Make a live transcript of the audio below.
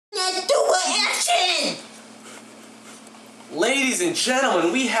Ladies and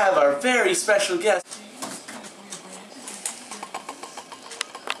gentlemen, we have our very special guest.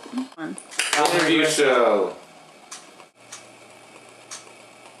 Interview show.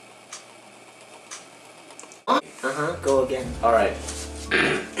 Go again. Alright.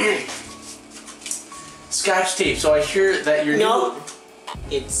 Scotch tape. So I hear that you're No,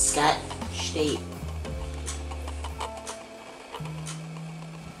 it's scot tape.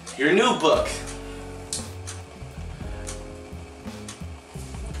 Your new book.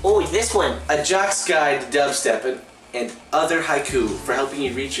 Oh, this one. A Jock's Guide to Dubstep and Other Haiku for helping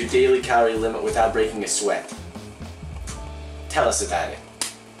you reach your daily calorie limit without breaking a sweat. Tell us about it.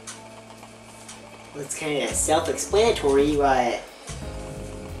 Well, it's kind of self-explanatory.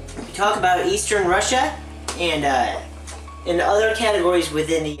 We talk about Eastern Russia and other categories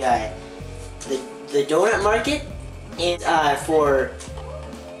within the donut market, and for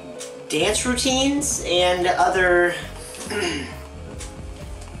dance routines and other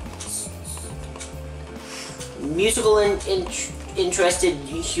musical interested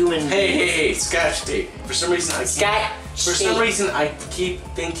human. Hey, Scotch tape. For some reason I keep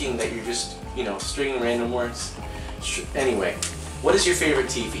thinking that you're just, stringing random words. Anyway, what is your favorite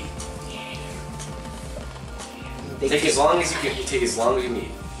TV? Take as long as you can. Take as long as you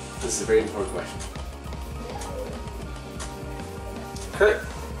need. This is a very important question.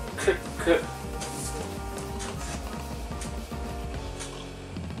 Kurt.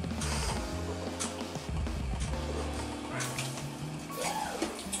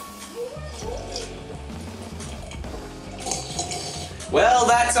 Well,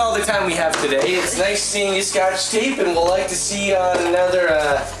 that's all the time we have today. It's nice seeing you, Scotch tape, and we'll like to see you on another.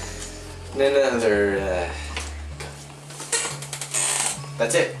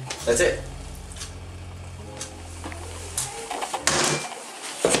 That's it. That's it.